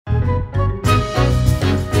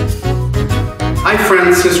Hi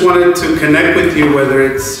friends, just wanted to connect with you, whether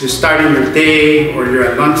it's you're starting your day or you're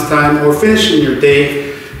at lunchtime or finishing your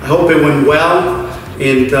day. I hope it went well,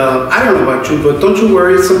 and I don't know about you, but don't you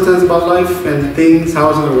worry sometimes about life and things, how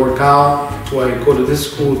it's going to work out. Do I go to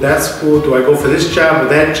this school, that school? Do I go for this job or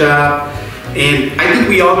that job? And I think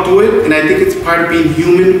we all do it, and I think it's part of being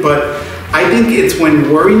human, but I think it's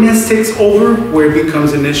when worriness takes over where it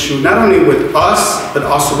becomes an issue, not only with us, but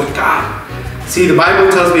also with God. See, the Bible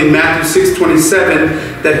tells me in Matthew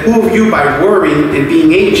 6:27 that who of you by worrying and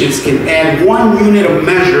being anxious can add 1 unit of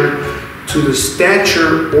measure to the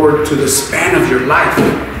stature or to the span of your life.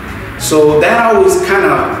 So that always kind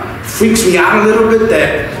of freaks me out a little bit,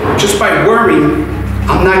 that just by worrying,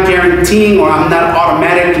 I'm not guaranteeing or I'm not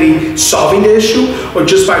automatically solving the issue, or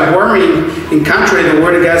just by worrying, in contrary, the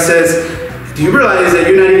Word of God says, do you realize that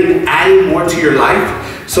you're not even adding more to your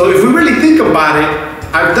life? So if we really think about it,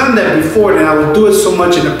 I've done that before, and I would do it so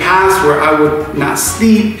much in the past where I would not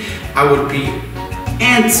sleep, I would be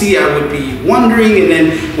antsy, I would be wondering, and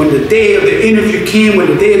then when the day of the interview came, when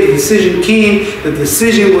the day of the decision came, the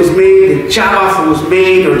decision was made, the job offer was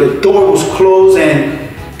made, or the door was closed,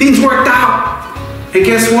 and things worked out. And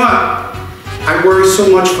guess what? I worry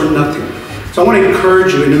so much for nothing. So I want to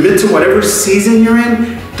encourage you, in the midst of whatever season you're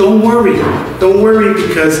in, don't worry. Don't worry,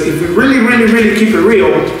 because if we really keep it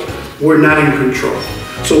real, we're not in control.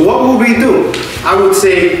 So what will we do? I would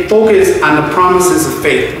say focus on the promises of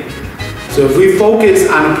faith. So if we focus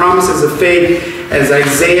on the promises of faith, as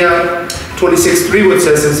Isaiah 26:3 which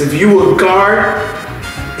says, is if you will guard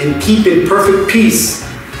and keep in perfect peace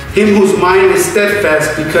him whose mind is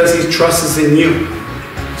steadfast because he trusts in you.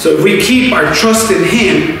 So if we keep our trust in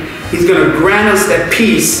him, he's going to grant us that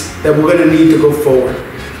peace that we're going to need to go forward.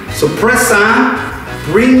 So press on,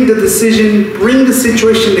 bring the decision, bring the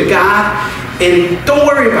situation to God, and don't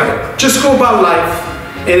worry about it. Just go about life.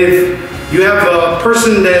 And if you have a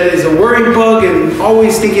person that is a worry bug and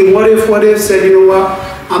always thinking what if, said, you know what,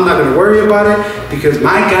 I'm not going to worry about it, because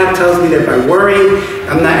my God tells me that by worrying,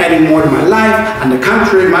 I'm not adding more to my life. On the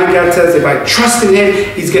contrary, my God says if I trust in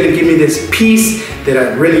him, he's going to give me this peace that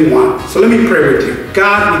I really want. So let me pray with you.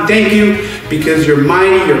 God, we thank you because you're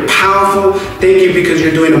mighty, you're powerful. Thank you because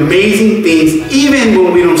you're doing amazing things, even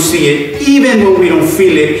when we don't see it, even when we don't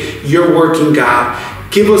feel it, you're working, God.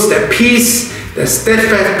 Give us that peace, that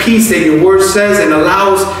steadfast peace that your word says, and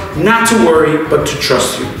allow us not to worry, but to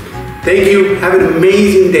trust you. Thank you. Have an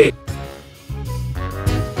amazing day.